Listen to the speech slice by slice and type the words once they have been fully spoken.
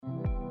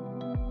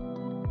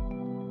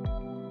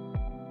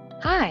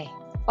Hi,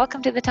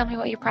 welcome to the Tell Me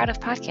What You're Proud of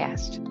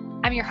podcast.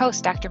 I'm your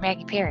host, Dr.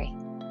 Maggie Perry.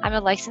 I'm a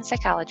licensed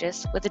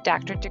psychologist with a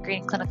doctorate degree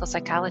in clinical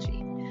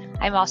psychology.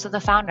 I'm also the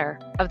founder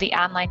of the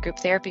online group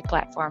therapy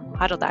platform,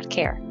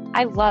 Huddle.care.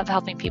 I love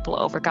helping people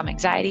overcome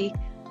anxiety,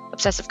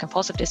 obsessive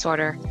compulsive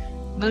disorder,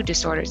 mood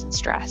disorders, and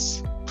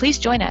stress. Please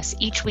join us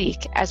each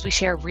week as we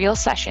share real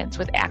sessions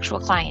with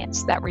actual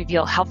clients that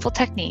reveal helpful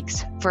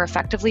techniques for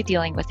effectively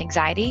dealing with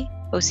anxiety,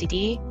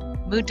 OCD,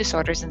 mood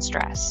disorders, and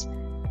stress.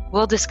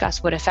 We'll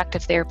discuss what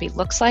effective therapy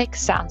looks like,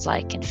 sounds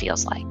like, and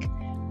feels like.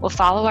 We'll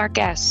follow our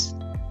guests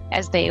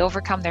as they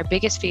overcome their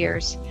biggest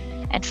fears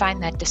and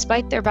find that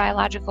despite their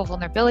biological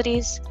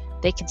vulnerabilities,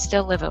 they can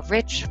still live a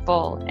rich,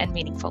 full, and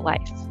meaningful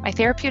life. My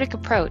therapeutic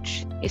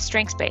approach is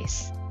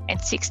strengths-based and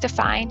seeks to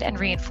find and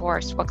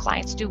reinforce what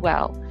clients do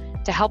well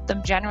to help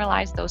them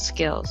generalize those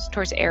skills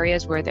towards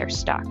areas where they're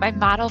stuck. My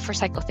model for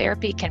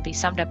psychotherapy can be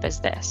summed up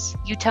as this: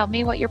 you tell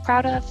me what you're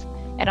proud of,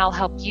 and I'll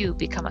help you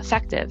become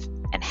effective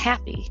and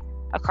happy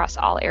across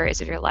all areas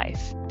of your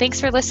life.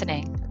 Thanks for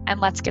listening, and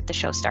let's get the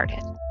show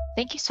started.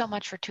 Thank you so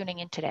much for tuning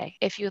in today.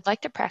 If you would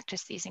like to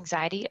practice these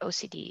anxiety,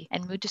 OCD,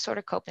 and mood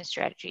disorder coping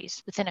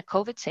strategies within a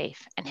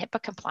COVID-safe and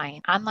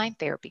HIPAA-compliant online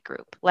therapy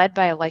group led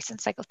by a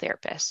licensed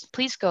psychotherapist,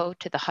 please go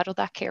to the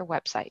Huddle.care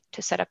website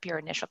to set up your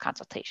initial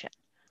consultation.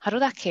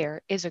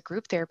 Huddle.care is a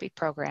group therapy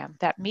program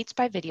that meets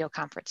by video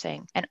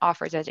conferencing and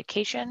offers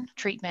education,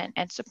 treatment,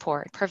 and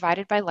support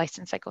provided by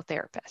licensed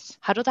psychotherapists.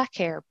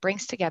 Huddle.care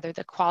brings together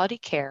the quality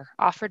care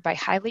offered by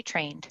highly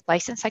trained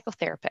licensed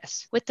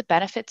psychotherapists with the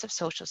benefits of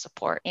social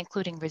support,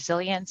 including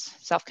resilience,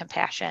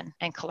 self-compassion,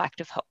 and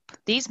collective hope.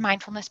 These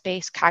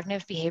mindfulness-based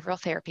cognitive behavioral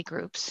therapy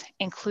groups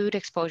include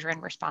exposure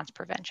and response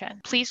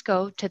prevention. Please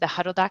go to the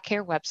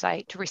Huddle.care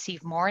website to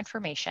receive more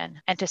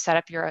information and to set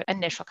up your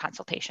initial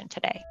consultation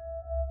today.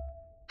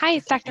 Hi,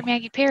 it's Dr.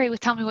 Maggie Perry with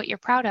Tell Me What You're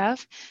Proud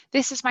of.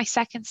 This is my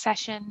second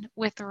session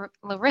with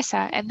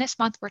Larissa, and this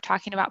month we're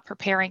talking about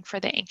preparing for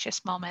the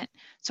anxious moment.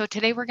 So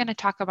today we're going to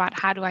talk about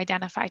how to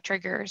identify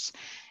triggers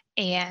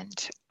and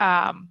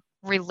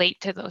relate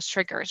to those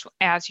triggers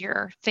as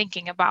you're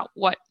thinking about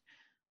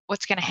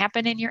what's going to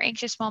happen in your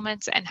anxious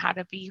moments and how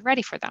to be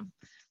ready for them.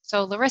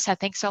 So Larissa,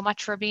 thanks so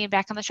much for being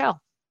back on the show.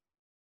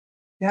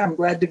 Yeah, I'm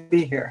glad to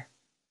be here.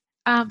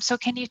 So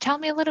can you tell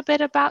me a little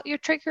bit about your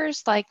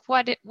triggers? Like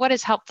what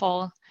is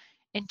helpful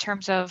in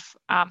terms of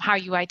how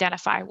you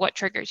identify what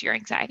triggers your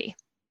anxiety?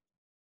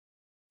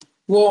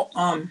 Well,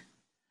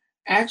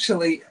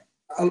 actually,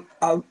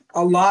 a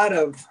lot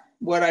of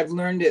what I've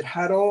learned at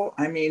Huddle,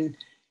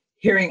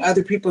 hearing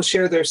other people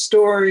share their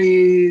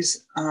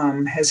stories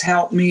has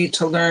helped me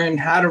to learn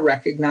how to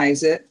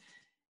recognize it.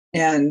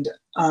 And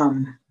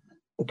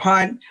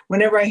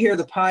whenever I hear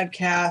the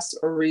podcast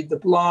or read the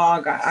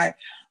blog, I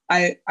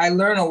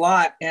learn a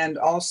lot, and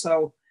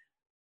also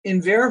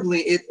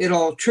invariably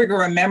it'll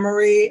trigger a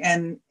memory,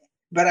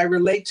 but I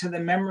relate to the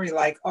memory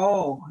like,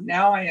 oh,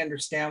 now I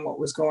understand what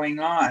was going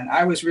on.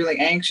 I was really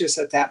anxious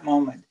at that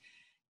moment.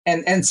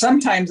 And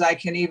sometimes I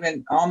can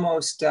even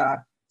almost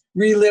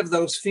relive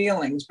those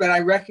feelings, but I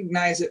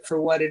recognize it for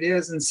what it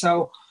is. And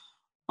so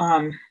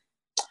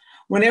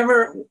when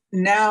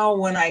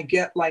I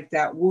get like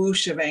that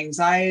whoosh of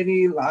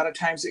anxiety, a lot of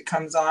times it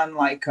comes on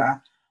like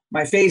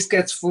my face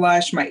gets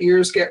flushed, my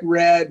ears get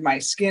red, my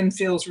skin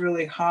feels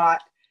really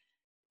hot.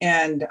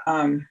 And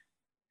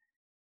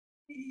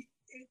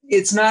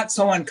it's not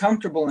so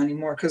uncomfortable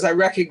anymore because I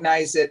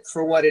recognize it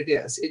for what it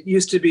is. It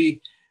used to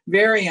be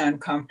very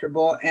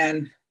uncomfortable,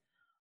 and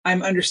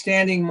I'm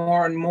understanding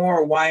more and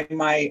more why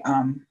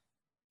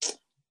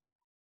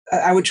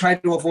I would try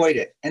to avoid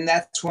it. And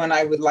that's when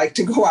I would like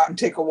to go out and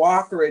take a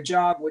walk or a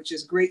jog, which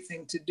is a great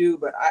thing to do.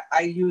 But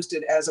I used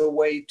it as a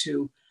way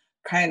to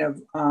kind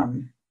of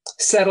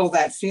settle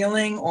that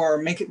feeling or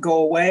make it go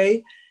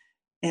away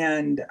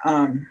and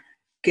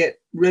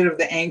get rid of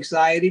the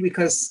anxiety,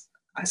 because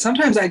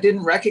sometimes I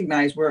didn't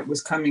recognize where it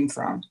was coming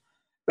from.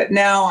 But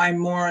now I'm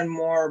more and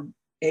more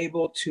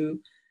able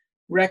to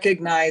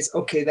recognize,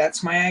 okay,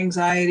 that's my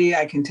anxiety.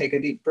 I can take a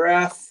deep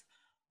breath.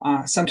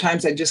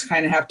 Sometimes I just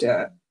kind of have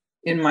to,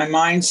 in my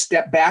mind,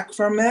 step back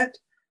from it.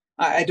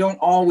 I don't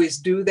always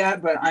do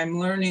that, but I'm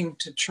learning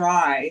to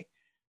try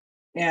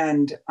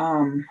and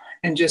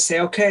just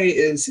say, okay,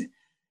 is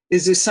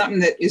this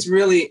something that is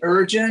really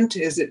urgent?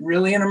 Is it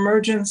really an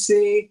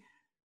emergency?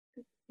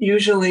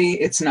 Usually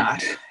it's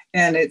not.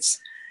 And it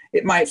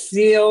might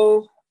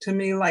feel to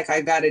me like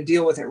I got to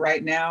deal with it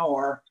right now,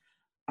 or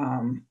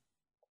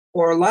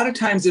a lot of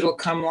times it'll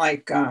come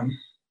like I'm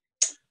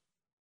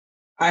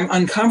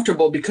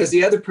uncomfortable because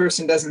the other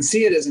person doesn't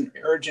see it as an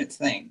urgent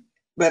thing.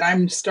 But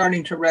I'm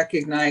starting to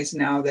recognize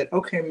now that,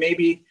 okay,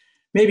 maybe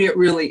it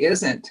really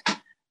isn't.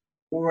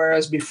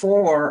 Whereas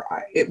before,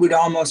 it would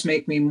almost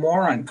make me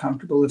more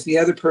uncomfortable if the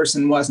other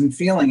person wasn't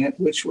feeling it,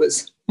 which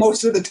was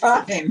most of the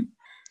time.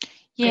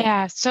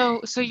 Yeah,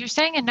 so you're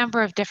saying a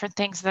number of different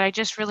things that I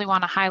just really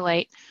want to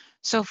highlight.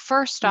 So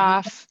first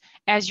off,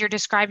 as you're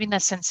describing the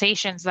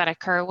sensations that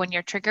occur when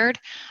you're triggered,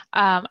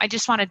 I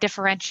just want to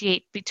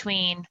differentiate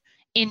between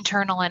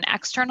internal and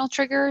external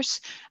triggers.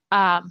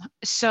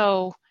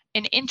 So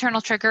An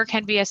internal trigger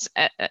can be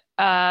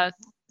a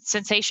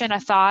sensation, a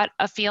thought,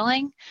 a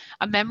feeling,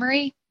 a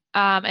memory,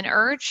 an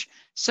urge.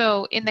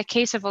 So in the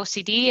case of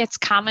OCD, it's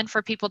common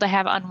for people to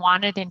have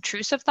unwanted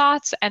intrusive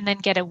thoughts and then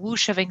get a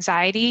whoosh of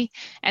anxiety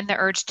and the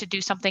urge to do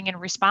something in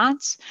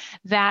response.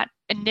 That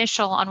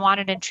initial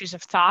unwanted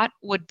intrusive thought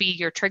would be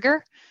your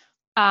trigger.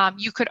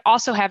 You could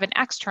also have an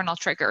external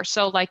trigger.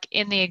 So like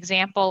in the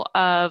example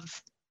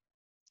of,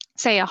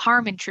 say, a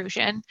harm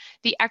intrusion,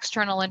 the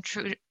external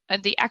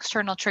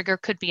trigger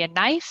could be a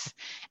knife,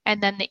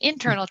 and then the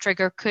internal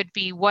trigger could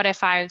be, what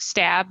if I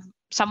stab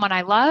someone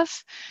I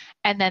love?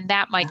 And then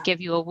that might give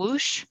you a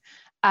whoosh.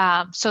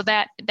 So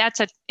that's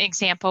an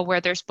example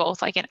where there's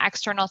both like an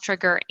external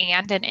trigger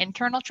and an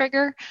internal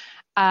trigger.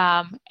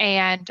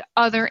 And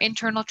other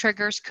internal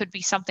triggers could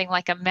be something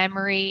like a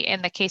memory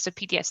in the case of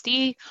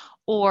PTSD,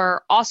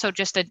 or also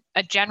just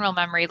a general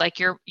memory, like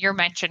you're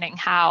mentioning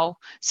how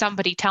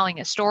somebody telling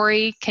a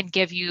story can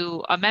give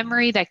you a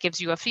memory that gives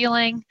you a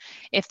feeling.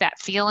 If that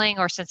feeling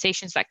or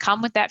sensations that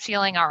come with that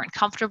feeling are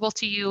uncomfortable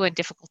to you and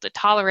difficult to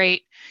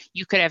tolerate,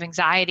 you could have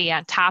anxiety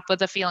on top of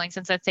the feelings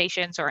and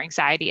sensations, or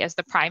anxiety as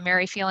the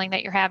primary feeling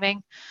that you're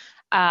having.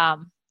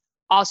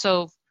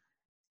 Also,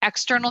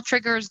 external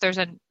triggers, there's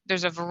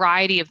a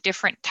variety of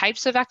different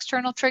types of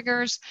external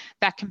triggers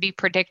that can be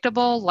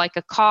predictable, like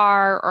a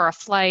car or a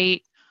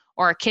flight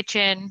or a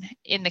kitchen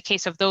in the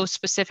case of those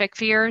specific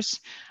fears.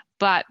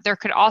 But there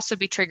could also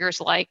be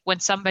triggers like when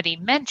somebody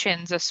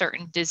mentions a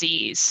certain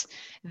disease,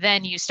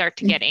 then you start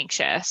to get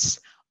anxious,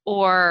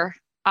 or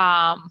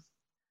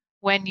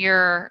when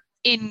you're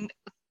in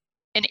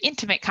an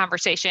intimate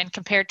conversation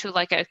compared to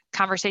like a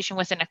conversation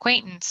with an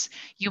acquaintance,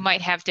 you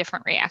might have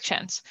different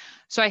reactions.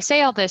 So I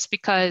say all this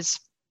because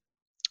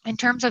in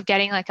terms of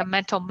getting like a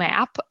mental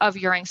map of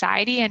your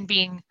anxiety and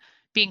being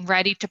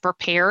ready to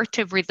prepare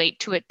to relate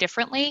to it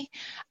differently,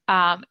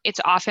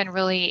 it's often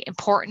really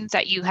important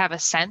that you have a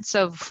sense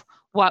of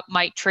what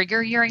might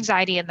trigger your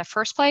anxiety in the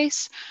first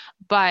place.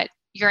 But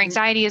your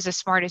anxiety is as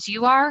smart as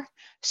you are.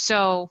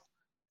 So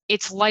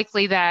it's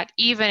likely that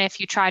even if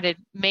you try to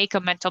make a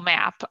mental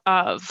map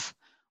of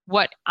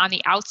what on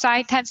the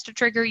outside tends to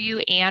trigger you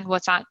and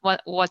what's on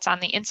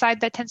the inside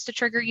that tends to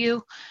trigger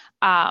you,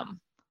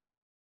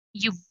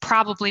 you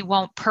probably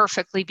won't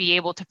perfectly be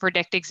able to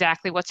predict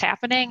exactly what's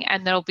happening.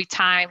 And there'll be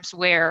times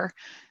where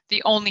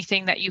the only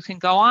thing that you can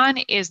go on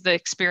is the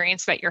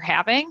experience that you're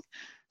having.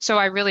 So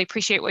I really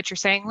appreciate what you're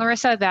saying,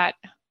 Larissa, that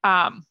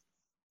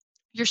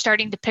you're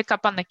starting to pick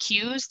up on the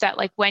cues that,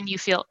 like, when you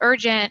feel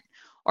urgent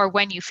or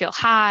when you feel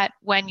hot,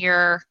 when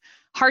your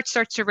heart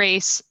starts to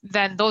race,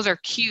 then those are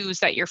cues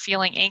that you're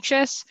feeling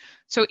anxious.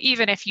 So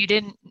even if you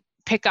didn't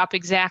pick up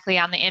exactly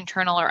on the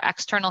internal or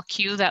external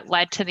cue that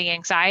led to the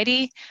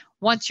anxiety,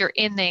 once you're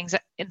in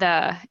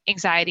the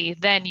anxiety,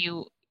 then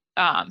you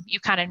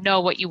kind of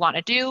know what you want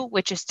to do,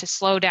 which is to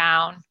slow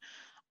down,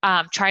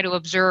 try to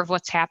observe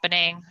what's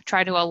happening,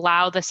 try to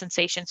allow the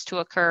sensations to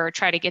occur,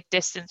 try to get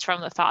distance from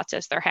the thoughts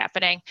as they're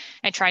happening,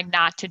 and try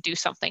not to do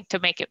something to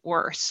make it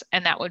worse.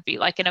 And that would be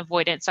like an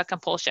avoidance, a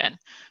compulsion,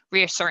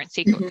 reassurance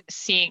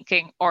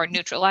seeking, or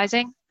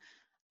neutralizing.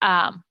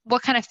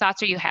 What kind of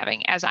thoughts are you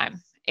having as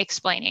I'm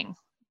explaining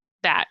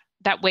that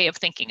way of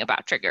thinking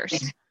about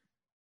triggers?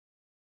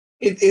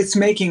 It's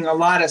making a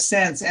lot of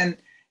sense. And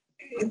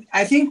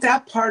I think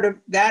that part of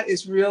that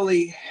is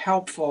really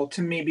helpful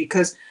to me,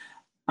 because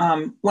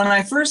when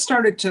I first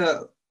started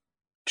to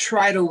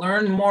try to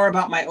learn more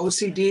about my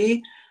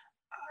OCD,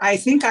 I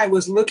think I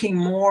was looking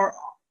more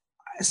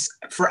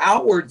for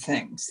outward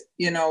things,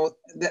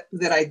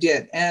 that I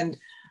did. And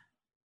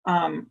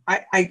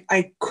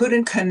I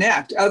couldn't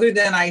connect, other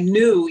than I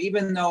knew,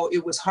 even though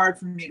it was hard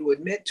for me to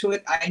admit to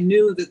it, I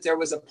knew that there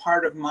was a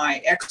part of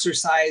my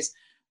exercise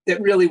that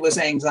really was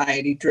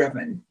anxiety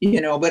driven,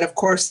 but of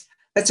course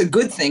that's a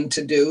good thing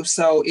to do.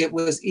 So it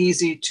was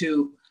easy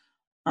to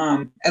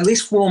at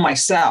least fool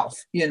myself,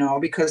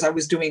 because I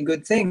was doing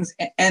good things.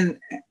 And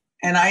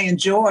I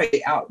enjoy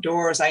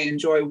outdoors. I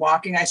enjoy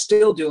walking. I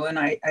still do. And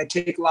I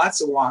take lots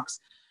of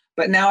walks.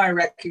 But now I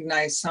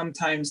recognize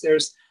sometimes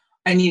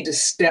I need to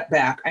step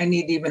back. I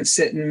need to even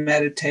sit and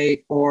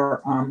meditate,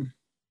 or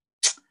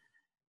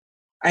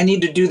I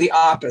need to do the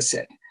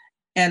opposite.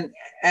 And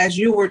as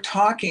you were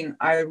talking,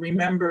 I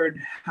remembered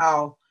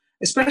how,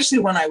 especially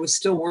when I was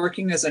still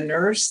working as a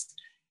nurse,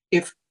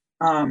 if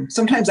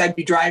sometimes I'd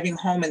be driving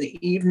home in the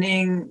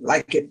evening,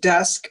 like at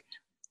dusk,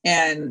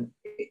 and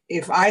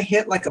if I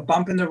hit like a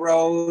bump in the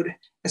road,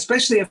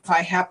 especially if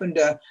I happened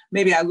to,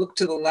 maybe I looked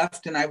to the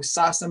left and I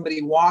saw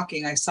somebody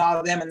walking, I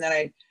saw them, and then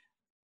I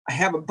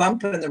have a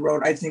bump in the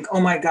road, I think, oh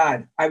my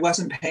God, I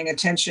wasn't paying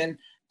attention.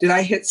 Did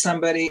I hit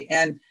somebody?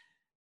 And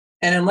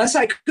unless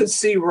I could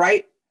see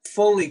right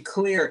fully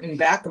clear in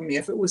back of me,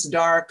 if it was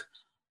dark,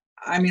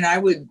 I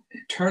would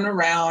turn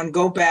around,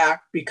 go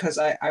back, because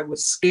I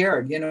was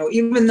scared,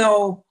 even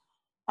though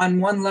on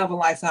one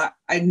level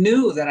I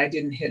knew that I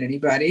didn't hit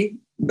anybody,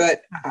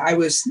 but I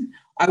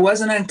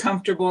wasn't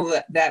uncomfortable.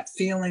 That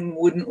feeling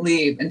wouldn't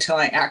leave until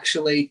I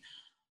actually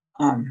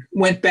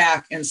went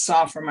back and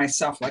saw for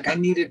myself, like I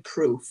needed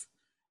proof.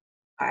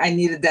 I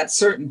needed that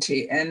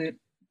certainty. And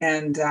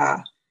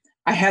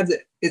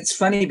it's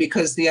funny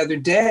because the other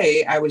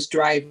day I was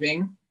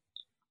driving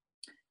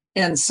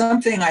and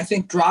something I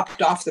think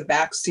dropped off the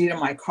back seat of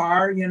my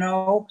car,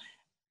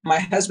 my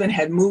husband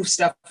had moved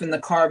stuff in the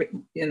car,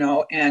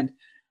 and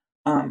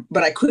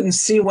but I couldn't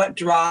see what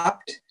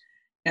dropped.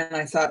 And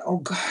I thought, oh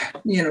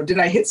God, did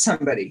I hit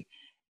somebody?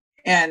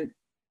 And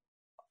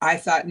I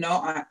thought,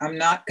 no, I'm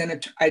not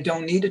I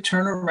don't need to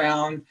turn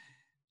around,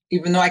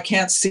 even though I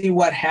can't see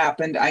what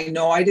happened. I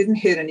know I didn't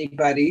hit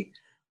anybody.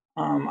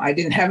 I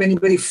didn't have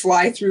anybody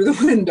fly through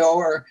the window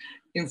or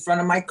in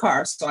front of my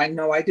car. So I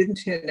know I didn't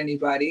hit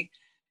anybody,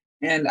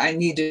 and I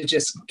need to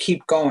just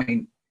keep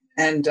going.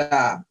 And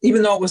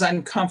even though it was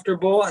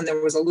uncomfortable and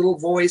there was a little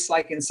voice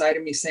like inside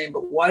of me saying,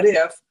 but what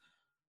if,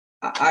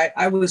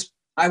 I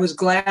was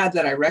glad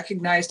that I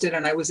recognized it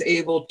and I was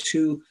able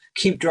to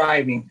keep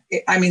driving.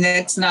 I mean,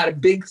 it's not a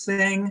big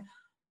thing,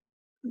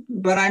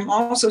 but I'm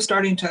also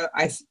starting to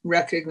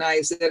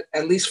recognize that,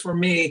 at least for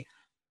me,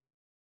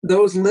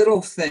 those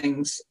little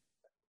things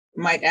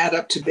might add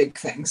up to big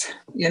things.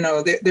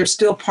 They're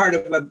still part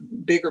of a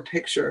bigger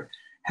picture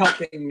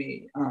helping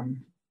me,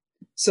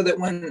 so that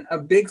when a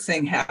big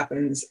thing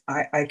happens,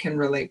 I can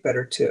relate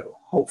better too,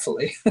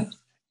 hopefully.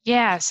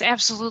 Yes,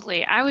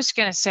 absolutely. I was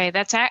going to say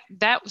that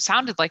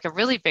sounded like a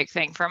really big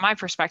thing from my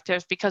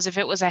perspective, because if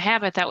it was a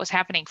habit that was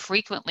happening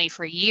frequently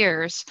for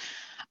years,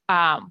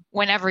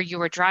 whenever you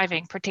were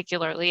driving,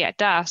 particularly at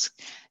dusk,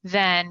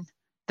 then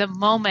the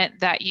moment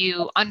that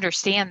you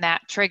understand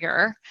that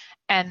trigger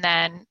and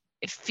then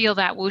feel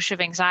that whoosh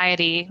of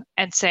anxiety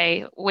and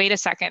say, wait a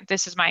second,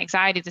 this is my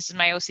anxiety, this is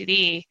my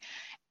OCD,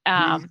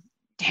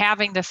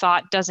 having the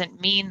thought doesn't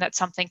mean that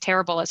something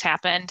terrible has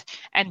happened.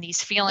 And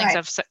these feelings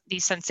of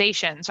these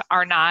sensations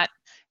are not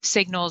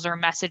signals or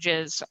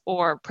messages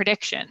or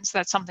predictions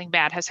that something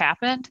bad has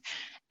happened.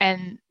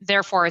 And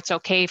therefore, it's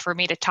okay for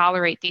me to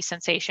tolerate these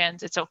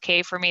sensations. It's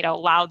okay for me to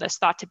allow this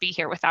thought to be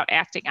here without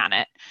acting on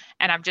it.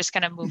 And I'm just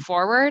going to move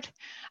forward.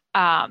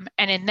 And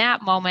in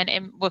that moment,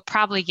 it would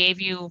probably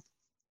gave you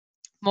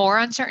more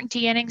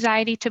uncertainty and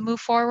anxiety to move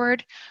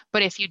forward.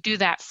 But if you do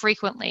that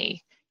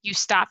frequently, you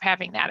stop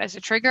having that as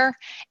a trigger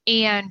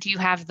and you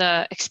have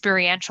the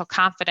experiential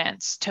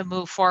confidence to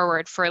move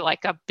forward for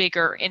like a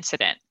bigger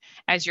incident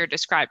as you're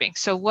describing.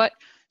 So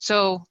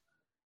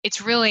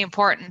it's really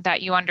important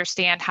that you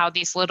understand how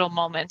these little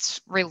moments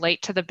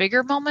relate to the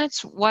bigger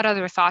moments. What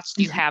other thoughts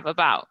do you have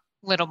about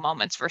little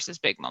moments versus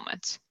big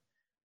moments?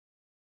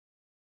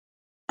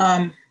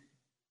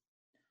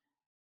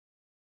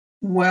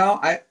 Well,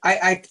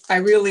 I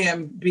really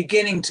am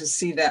beginning to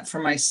see that for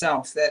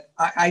myself, that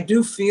I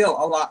do feel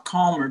a lot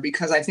calmer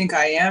because I think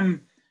I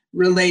am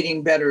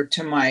relating better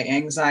to my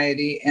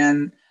anxiety.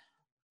 And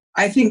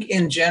I think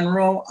in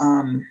general,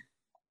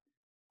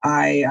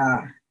 I'm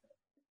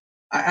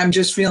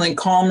just feeling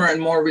calmer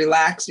and more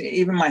relaxed.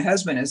 Even my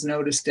husband has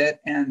noticed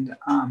it. And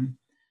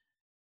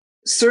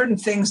certain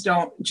things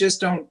don't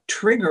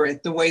trigger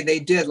it the way they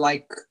did,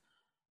 like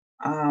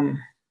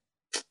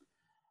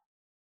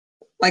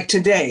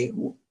today,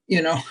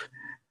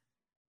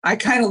 I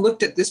kind of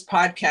looked at this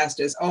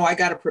podcast as, I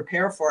got to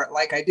prepare for it,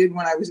 like I did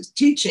when I was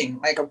teaching,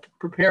 like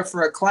prepare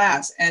for a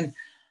class. And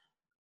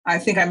I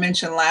think I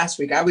mentioned last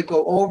week, I would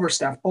go over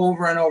stuff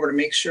over and over to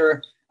make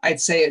sure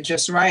I'd say it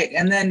just right.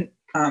 And then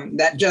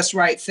that just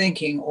right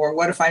thinking, or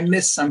what if I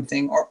miss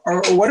something, or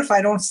what if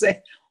I don't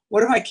say,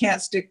 what if I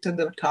can't stick to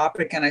the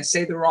topic and I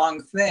say the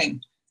wrong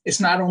thing?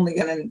 It's not only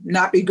going to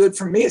not be good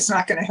for me, it's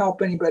not going to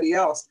help anybody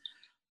else.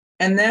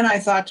 And then I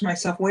thought to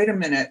myself, wait a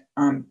minute,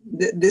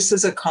 this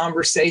is a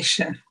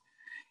conversation.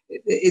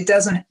 It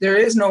doesn't, there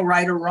is no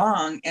right or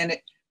wrong. And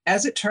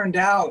as it turned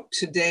out,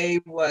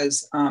 today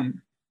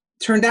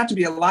turned out to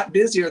be a lot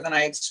busier than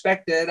I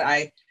expected.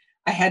 I've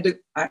had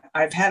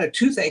a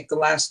toothache the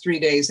last 3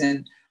 days,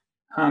 and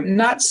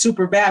not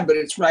super bad, but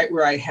it's right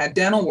where I had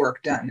dental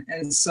work done.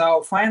 And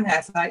so finally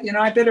I thought,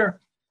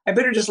 I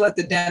better just let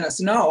the dentist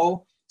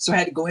know. So I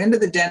had to go into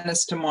the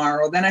dentist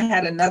tomorrow. Then I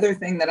had another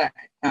thing that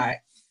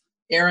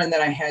errand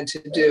that I had to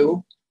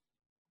do.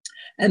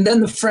 And then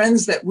the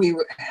friends that we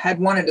had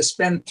wanted to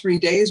spend 3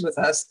 days with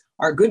us,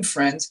 our good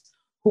friends,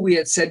 who we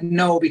had said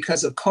no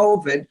because of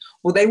COVID,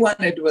 well, they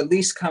wanted to at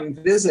least come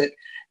visit.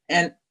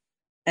 And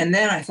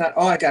then I thought,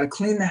 I got to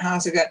clean the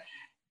house.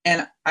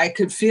 And I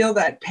could feel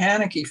that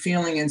panicky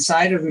feeling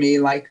inside of me,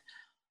 like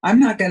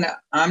I'm not gonna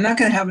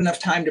have enough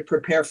time to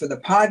prepare for the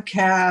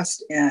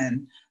podcast,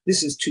 and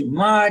this is too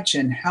much,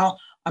 and how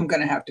I'm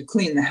gonna have to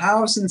clean the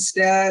house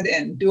instead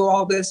and do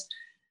all this.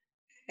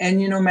 And,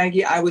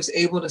 Maggie, I was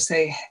able to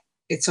say,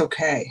 it's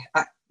okay.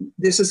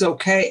 This is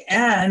okay.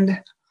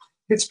 And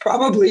it's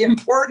probably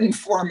important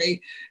for me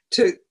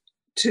to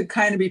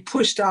kind of be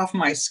pushed off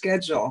my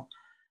schedule,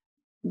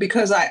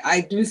 because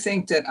I do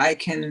think that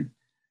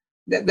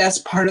that's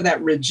part of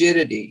that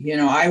rigidity.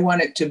 I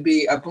want it to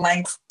be a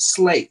blank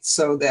slate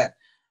so that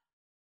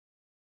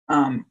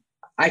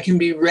I can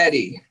be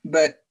ready.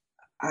 But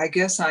I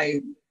guess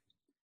I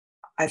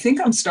think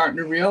I'm starting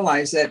to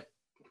realize that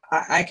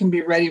I can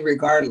be ready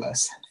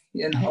regardless,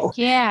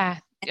 Yeah,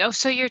 Oh,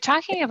 so you're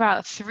talking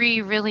about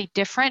three really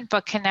different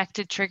but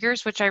connected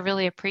triggers, which I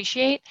really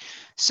appreciate.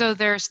 So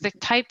there's the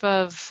type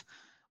of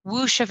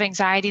whoosh of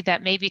anxiety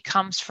that maybe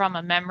comes from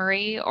a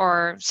memory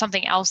or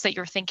something else that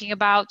you're thinking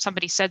about.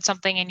 Somebody said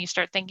something and you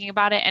start thinking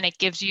about it, and it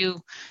gives you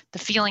the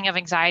feeling of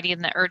anxiety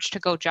and the urge to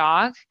go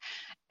jog.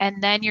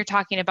 And then you're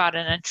talking about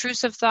an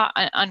intrusive thought,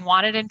 an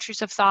unwanted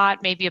intrusive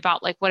thought, maybe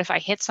about like, what if I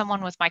hit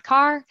someone with my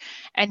car?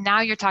 And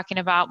now you're talking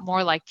about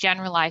more like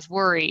generalized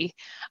worry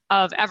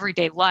of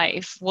everyday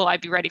life. Will I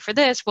be ready for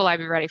this? Will I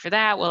be ready for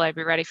that? Will I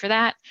be ready for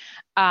that?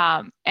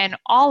 And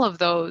all of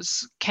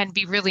those can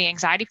be really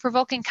anxiety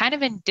provoking, kind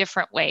of in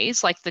different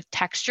ways. Like the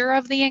texture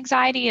of the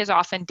anxiety is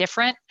often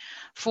different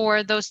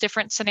for those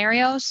different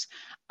scenarios.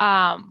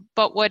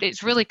 But what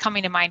is really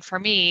coming to mind for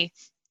me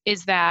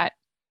is that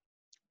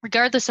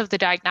regardless of the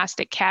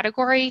diagnostic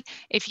category,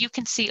 if you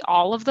can see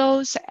all of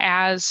those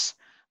as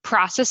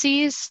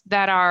processes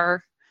that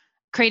are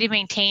created,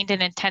 maintained,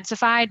 and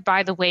intensified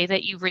by the way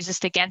that you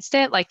resist against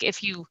it, like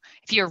if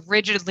you're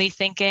rigidly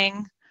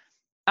thinking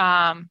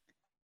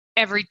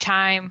every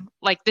time,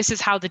 like this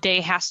is how the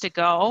day has to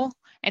go,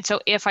 and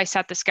so if I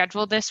set the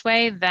schedule this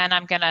way, then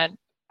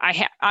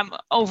I'm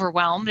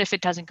overwhelmed if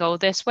it doesn't go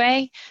this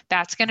way.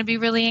 That's going to be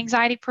really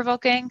anxiety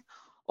provoking.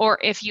 Or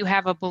if you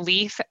have a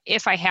belief,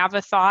 if I have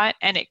a thought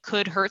and it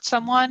could hurt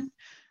someone,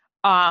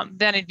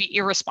 then it'd be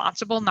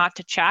irresponsible not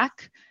to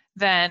check.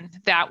 Then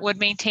that would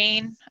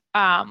maintain,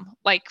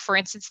 like for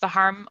instance, the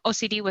harm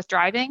OCD with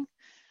driving.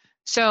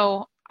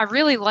 So I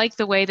really like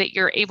the way that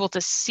you're able to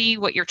see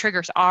what your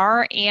triggers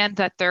are and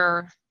that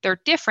they're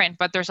different,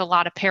 but there's a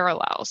lot of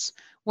parallels.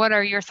 What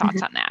are your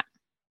thoughts on that?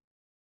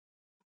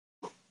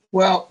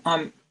 Well,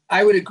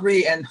 I would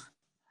agree, and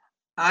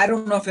I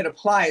don't know if it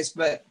applies,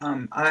 but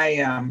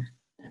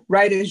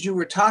right as you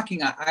were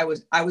talking, I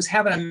was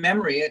having a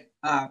memory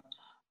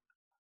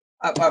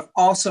of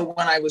also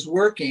when I was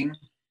working,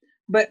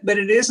 but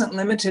it isn't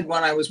limited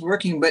when I was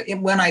working. But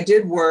when I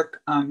did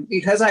work,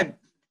 because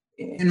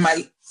in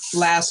my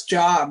last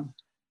job,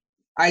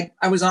 I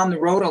was on the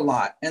road a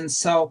lot, and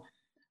so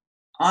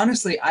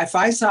honestly, if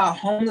I saw a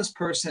homeless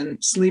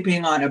person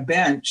sleeping on a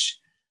bench,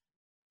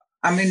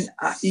 I mean,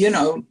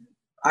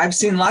 I've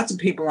seen lots of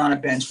people on a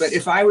bench, but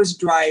if I was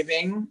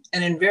driving,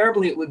 and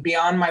invariably it would be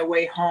on my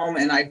way home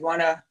and I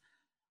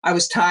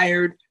was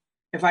tired.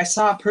 If I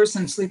saw a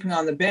person sleeping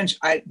on the bench,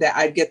 I'd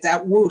get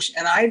that whoosh.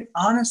 And I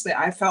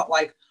felt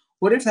like,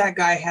 what if that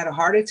guy had a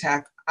heart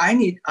attack? I'm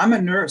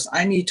a nurse.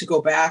 I need to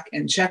go back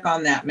and check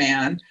on that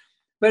man.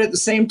 But at the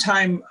same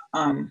time,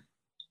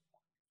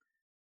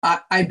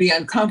 I'd be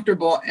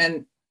uncomfortable,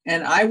 and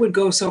I would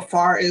go so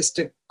far as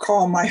to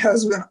call my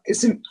husband.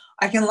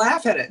 I can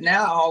laugh at it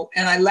now,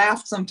 and I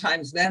laughed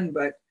sometimes then,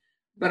 but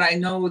I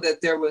know that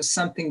there was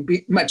something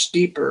much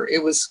deeper.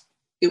 It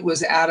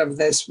was out of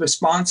this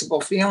responsible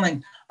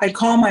feeling. I'd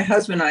call my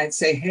husband, I'd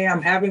say, hey,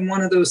 I'm having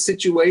one of those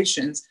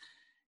situations.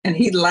 And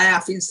he'd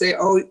laugh. He'd say,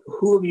 oh,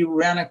 who have you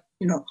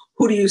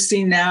who do you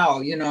see now?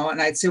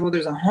 And I'd say, well,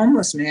 there's a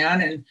homeless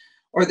man,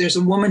 or there's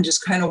a woman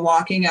just kind of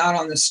walking out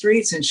on the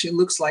streets and she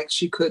looks like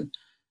she could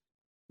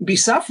be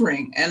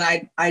suffering. And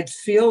I'd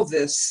feel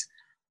this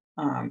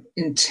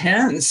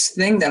intense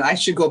thing that I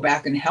should go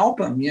back and help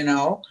him,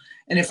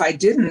 And if I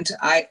didn't,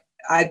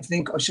 I'd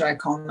think, oh, should I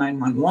call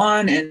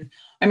 911? And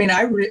I mean,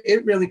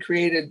 it really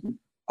created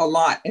a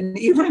lot. And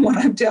even when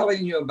I'm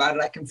telling you about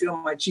it, I can feel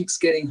my cheeks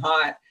getting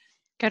hot.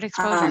 Good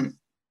exposure.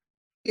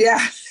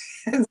 Yeah.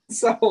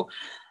 So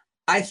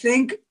I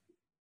think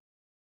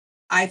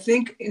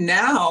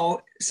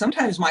now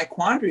sometimes my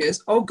quandary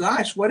is, oh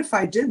gosh, what if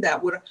I did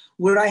that?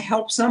 Would I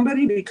help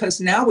somebody?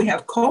 Because now we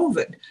have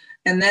COVID.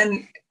 And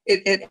then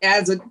it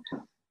adds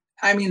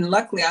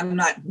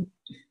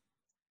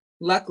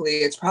luckily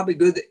it's probably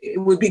good. It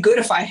would be good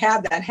if I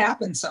had that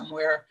happen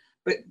somewhere,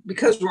 but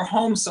because we're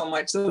home so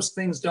much, those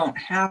things don't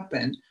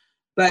happen.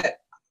 But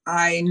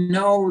I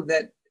know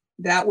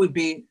that would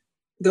be,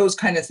 those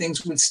kind of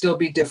things would still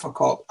be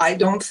difficult. I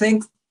don't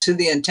think to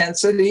the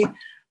intensity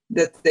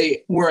that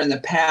they were in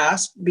the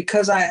past,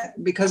 because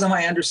of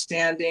my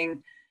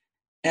understanding,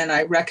 and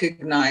I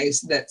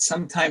recognize that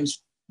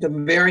sometimes the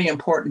very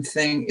important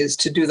thing is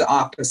to do the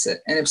opposite.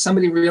 And if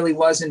somebody really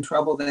was in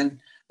trouble,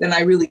 then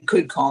I really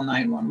could call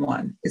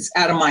 911. It's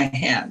out of my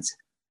hands.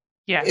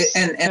 Yes.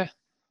 And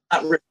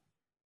not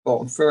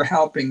responsible for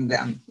helping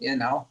them,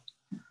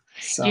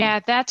 So.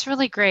 Yeah, that's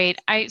really great.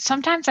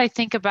 Sometimes I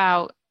think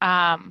about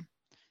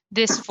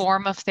this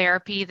form of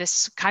therapy,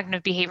 this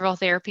cognitive behavioral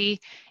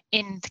therapy,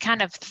 in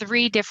kind of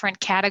three different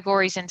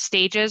categories and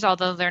stages.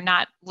 Although they're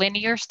not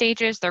linear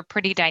stages, they're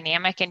pretty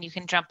dynamic and you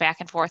can jump back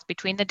and forth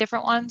between the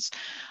different ones.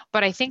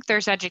 But I think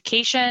there's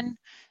education,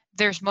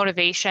 there's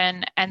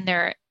motivation, and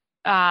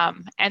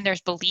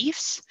there's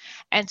beliefs.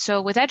 And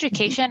so with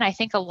education, I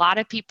think a lot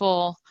of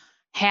people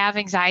have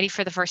anxiety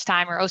for the first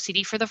time or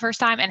OCD for the first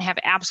time and have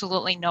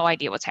absolutely no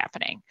idea what's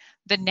happening.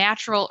 The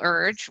natural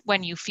urge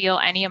when you feel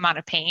any amount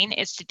of pain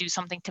is to do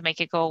something to make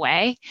it go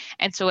away.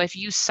 And so if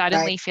you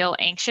suddenly feel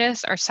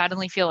anxious or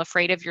suddenly feel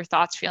afraid of your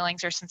thoughts,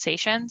 feelings, or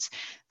sensations,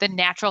 the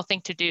natural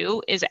thing to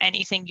do is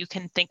anything you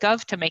can think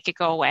of to make it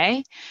go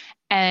away.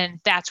 And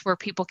that's where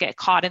people get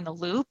caught in the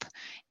loop,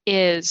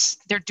 is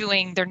they're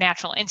doing their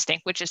natural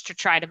instinct, which is to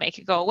try to make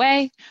it go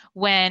away,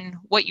 when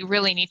what you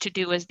really need to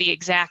do is the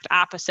exact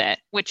opposite,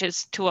 which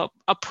is to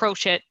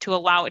approach it, to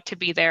allow it to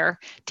be there,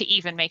 to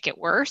even make it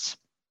worse.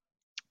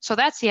 So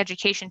that's the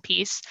education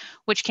piece,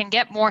 which can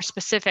get more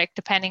specific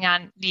depending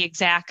on the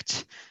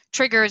exact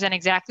triggers and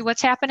exactly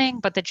what's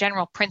happening. But the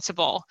general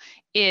principle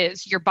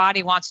is your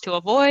body wants to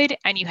avoid,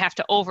 and you have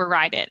to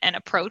override it and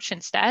approach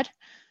instead.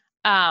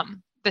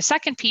 The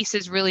second piece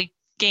is really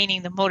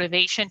gaining the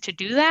motivation to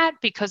do that,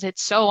 because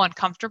it's so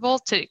uncomfortable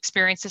to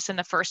experience this in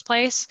the first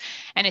place,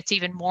 and it's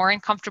even more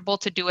uncomfortable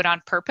to do it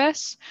on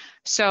purpose.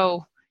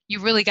 So you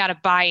really got to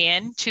buy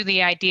in to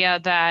the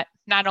idea that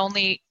not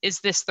only is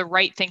this the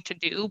right thing to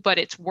do, but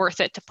it's worth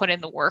it to put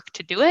in the work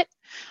to do it.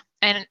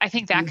 And I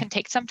think that can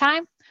take some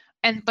time.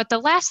 But the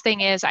last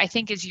thing is, I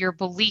think, is your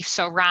beliefs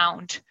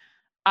around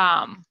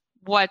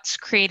what's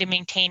creating,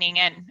 maintaining,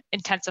 and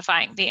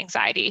intensifying the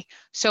anxiety.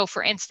 So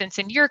for instance,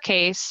 in your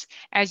case,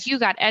 as you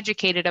got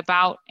educated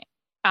about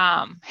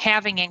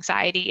having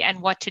anxiety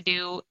and what to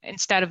do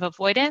instead of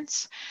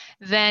avoidance,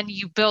 then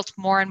you built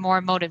more and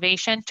more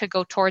motivation to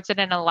go towards it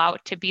and allow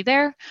it to be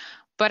there.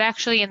 But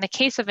actually, in the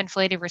case of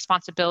inflated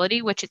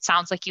responsibility, which it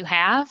sounds like you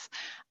have,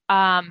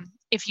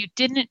 if you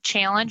didn't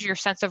challenge your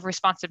sense of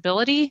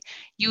responsibility,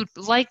 you'd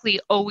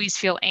likely always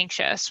feel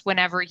anxious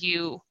whenever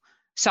you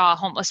saw a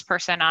homeless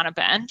person on a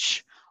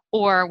bench,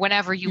 or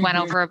whenever you went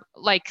over,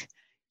 like,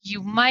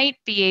 you might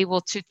be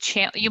able to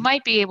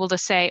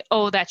say,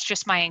 oh, that's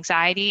just my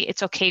anxiety,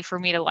 it's okay for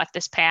me to let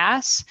this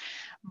pass.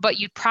 But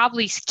you'd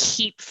probably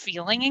keep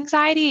feeling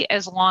anxiety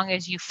as long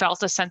as you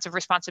felt a sense of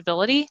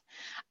responsibility.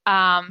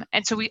 And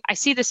so I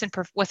see this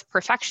with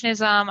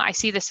perfectionism. I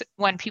see this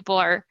when people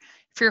are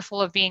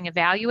fearful of being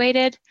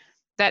evaluated,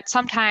 that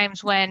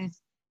sometimes when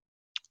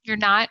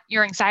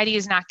your anxiety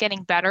is not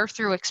getting better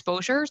through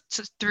exposure,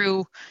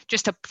 through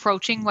just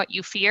approaching what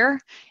you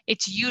fear,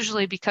 it's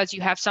usually because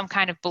you have some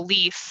kind of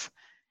belief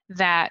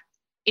that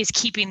is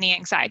keeping the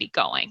anxiety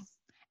going.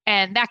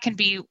 And that can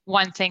be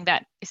one thing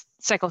that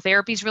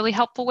psychotherapy is really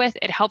helpful with.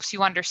 It helps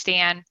you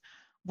understand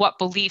what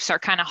beliefs are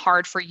kind of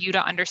hard for you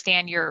to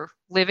understand you're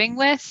living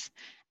with.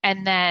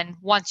 And then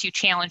once you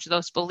challenge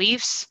those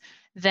beliefs,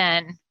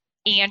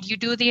 and you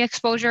do the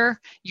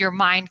exposure, your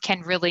mind can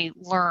really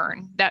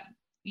learn that,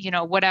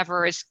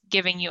 whatever is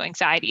giving you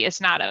anxiety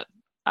is not a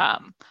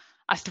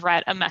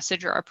threat, a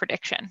message, or a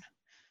prediction.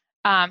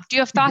 Do you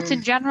have thoughts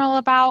in general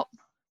about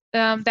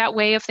that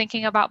way of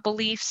thinking about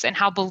beliefs and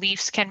how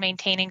beliefs can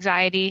maintain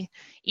anxiety,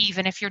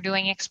 even if you're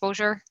doing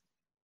exposure?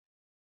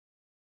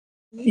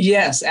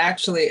 Yes,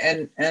 actually,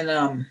 and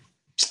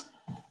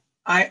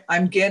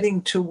I'm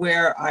getting to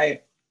where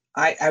I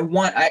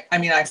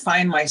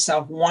find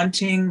myself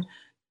wanting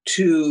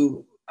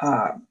to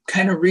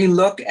kind of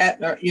relook at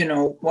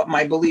what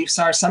my beliefs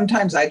are.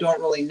 Sometimes I don't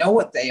really know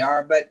what they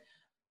are, but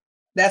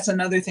that's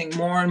another thing.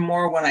 More and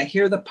more when I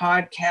hear the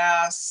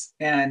podcasts,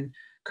 and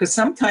because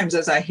sometimes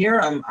as I hear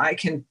them, I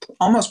can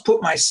almost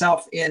put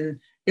myself in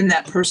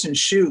that person's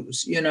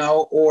shoes,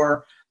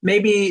 or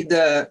maybe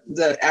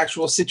the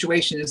actual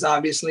situation is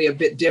obviously a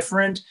bit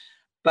different,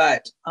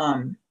 but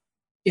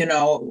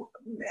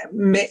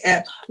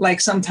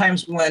like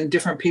sometimes when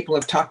different people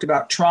have talked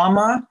about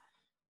trauma,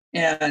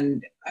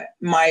 and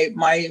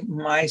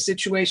my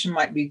situation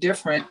might be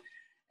different,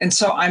 and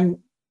so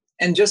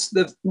just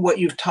what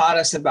you've taught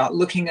us about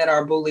looking at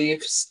our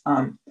beliefs,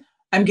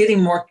 I'm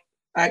getting more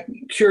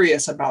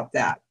curious about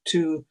that,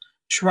 to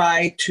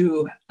try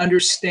to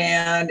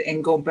understand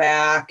and go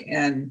back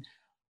and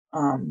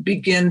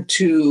begin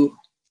to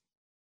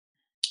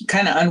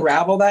kind of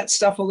unravel that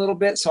stuff a little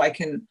bit, so I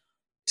can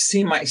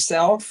see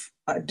myself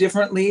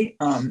differently,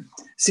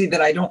 see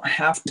that I don't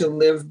have to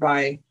live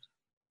by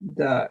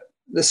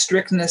the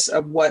strictness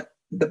of what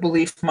the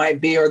belief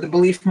might be, or the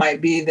belief might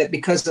be that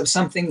because of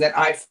something that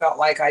I felt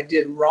like I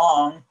did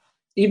wrong,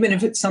 even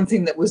if it's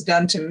something that was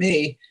done to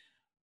me,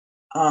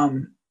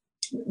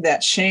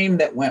 that shame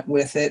that went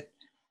with it,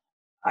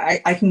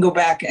 I can go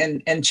back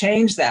and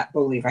change that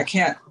belief. I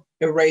can't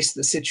erase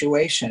the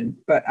situation,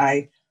 but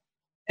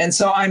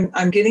so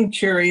I'm getting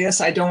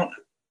curious. I don't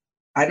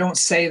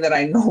say that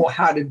I know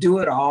how to do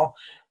it all.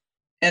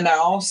 And I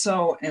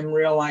also am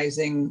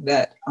realizing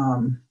that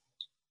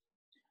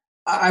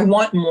I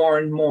want more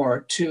and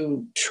more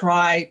to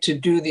try to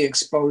do the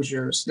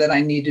exposures that I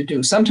need to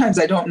do. Sometimes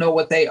I don't know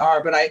what they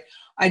are, but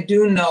I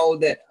do know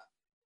that,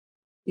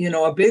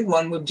 a big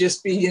one would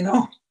just be,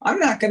 I'm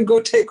not going to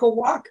go take a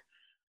walk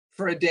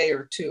for a day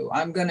or two.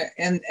 I'm going to,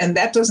 and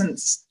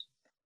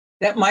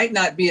that might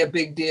not be a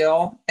big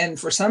deal. And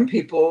for some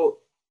people,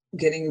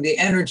 getting the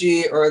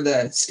energy or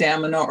the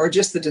stamina or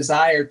just the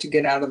desire to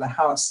get out of the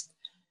house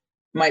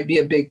might be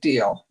a big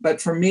deal. But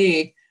for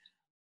me,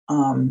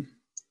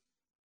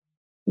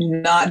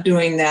 not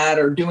doing that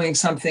or doing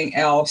something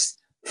else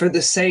for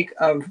the sake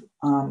of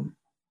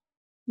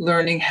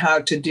learning how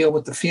to deal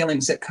with the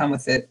feelings that come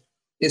with it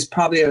is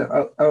probably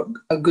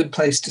a good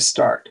place to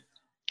start.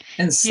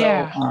 And so,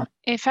 yeah.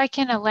 If I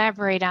can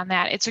elaborate on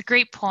that, it's a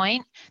great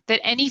point that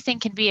anything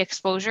can be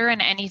exposure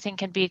and anything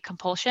can be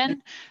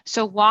compulsion.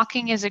 So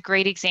walking is a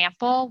great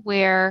example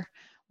where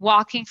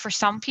walking for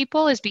some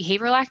people is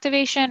behavioral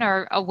activation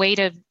or a way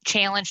to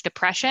challenge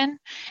depression,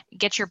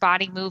 get your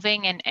body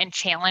moving and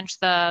challenge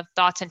the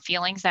thoughts and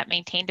feelings that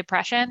maintain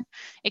depression.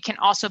 It can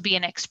also be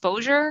an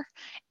exposure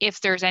if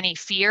there's any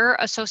fear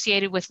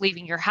associated with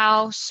leaving your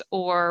house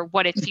or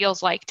what it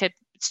feels like to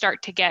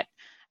start to get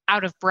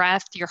out of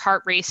breath, your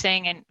heart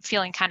racing and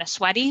feeling kind of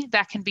sweaty.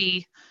 That can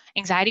be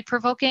anxiety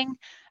provoking.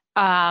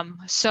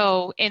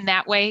 So in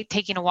that way,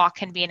 taking a walk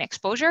can be an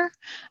exposure.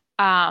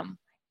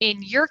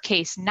 In your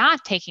case,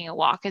 not taking a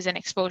walk is an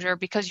exposure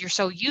because you're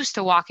so used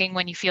to walking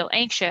when you feel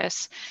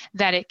anxious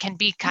that it can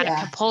be kind of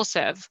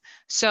compulsive.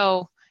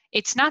 So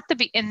it's not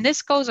and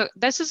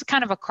this is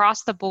kind of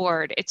across the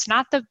board. It's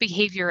not the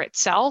behavior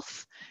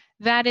itself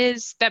that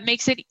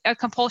makes it a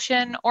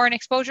compulsion or an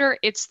exposure.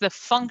 It's the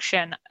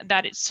function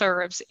that it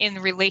serves in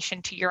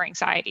relation to your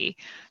anxiety.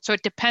 So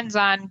it depends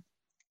on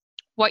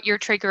what your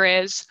trigger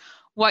is,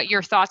 what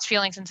your thoughts,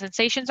 feelings, and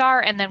sensations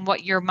are, and then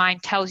what your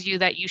mind tells you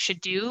that you should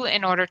do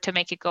in order to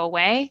make it go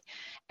away.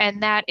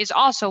 And that is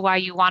also why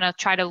you want to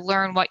try to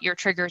learn what your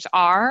triggers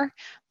are,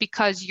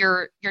 because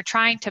you're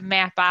trying to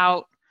map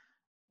out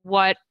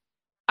what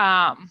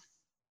what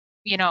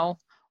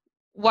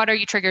are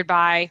you triggered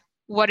by?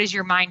 What does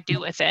your mind do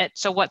with it?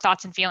 So what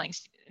thoughts and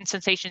feelings and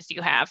sensations do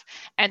you have?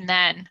 And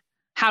then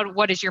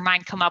what does your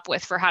mind come up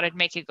with for how to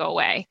make it go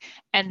away?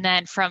 And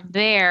then from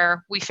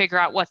there, we figure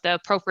out what the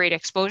appropriate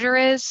exposure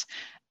is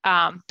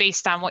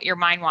based on what your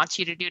mind wants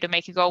you to do to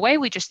make it go away.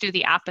 We just do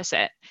the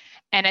opposite.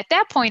 And at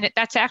that point,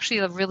 that's actually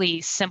a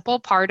really simple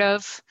part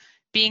of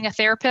being a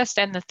therapist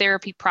and the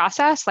therapy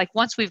process. Like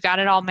once we've got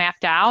it all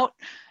mapped out,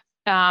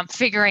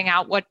 figuring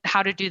out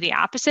how to do the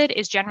opposite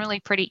is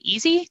generally pretty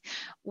easy.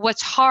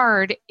 What's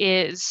hard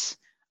is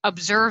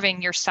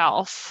observing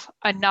yourself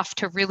enough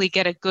to really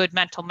get a good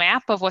mental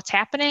map of what's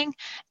happening.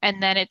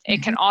 And then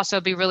it can also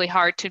be really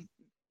hard to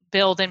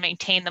build and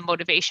maintain the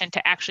motivation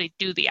to actually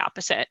do the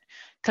opposite,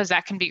 because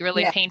that can be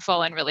really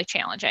painful and really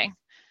challenging.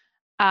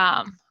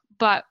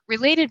 But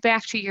related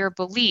back to your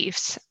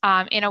beliefs,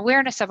 in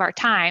awareness of our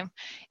time,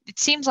 it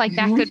seems like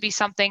that could be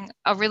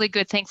a really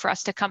good thing for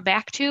us to come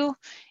back to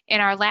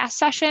in our last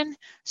session.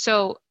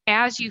 So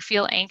as you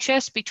feel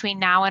anxious between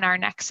now and our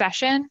next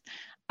session,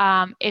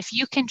 if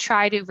you can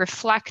try to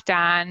reflect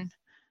on,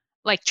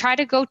 try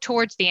to go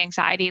towards the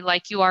anxiety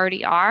like you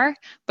already are,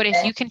 but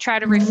if you can try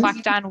to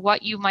reflect on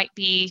what you might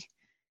be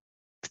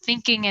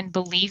thinking and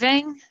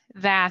believing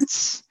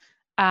that's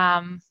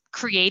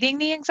creating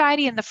the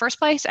anxiety in the first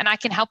place, and I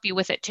can help you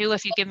with it too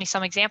if you give me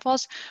some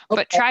examples,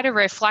 but try to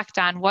reflect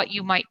on what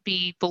you might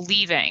be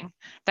believing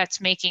that's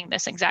making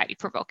this anxiety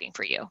provoking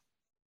for you.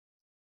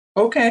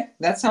 Okay,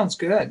 that sounds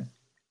good.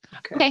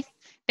 Okay.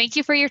 Thank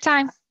you for your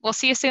time. We'll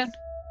see you soon.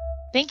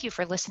 Thank you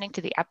for listening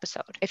to the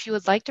episode. If you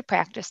would like to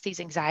practice these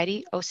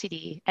anxiety,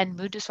 OCD, and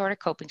mood disorder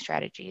coping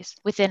strategies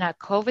within a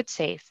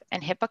COVID-safe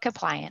and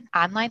HIPAA-compliant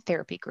online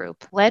therapy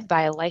group led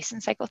by a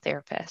licensed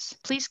psychotherapist,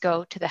 please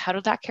go to the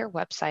Huddle.care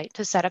website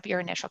to set up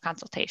your initial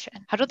consultation.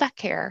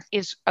 Huddle.care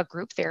is a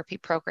group therapy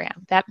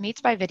program that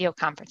meets by video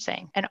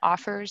conferencing and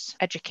offers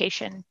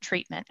education,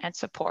 treatment, and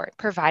support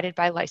provided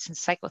by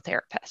licensed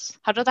psychotherapists.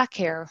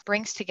 Huddle.care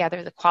brings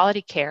together the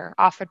quality care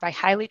offered by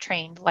highly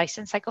trained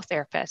licensed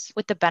psychotherapists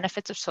with the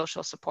benefits of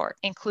social support,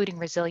 including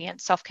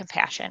resilience,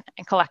 self-compassion,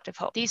 and collective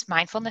hope. These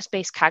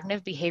mindfulness-based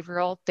cognitive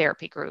behavioral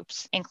therapy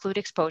groups include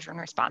exposure and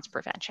response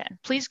prevention.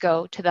 Please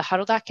go to the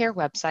Huddle.care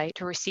website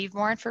to receive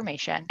more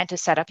information and to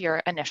set up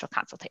your initial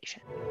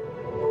consultation.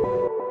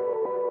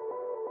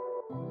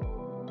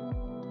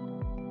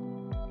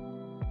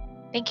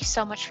 Thank you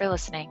so much for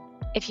listening.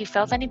 If you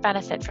felt any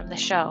benefit from the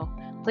show,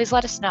 please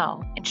let us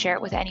know and share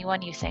it with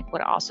anyone you think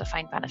would also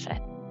find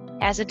benefit.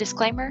 As a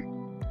disclaimer,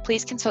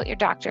 please consult your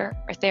doctor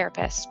or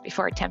therapist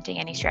before attempting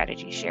any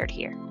strategies shared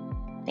here.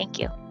 Thank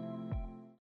you.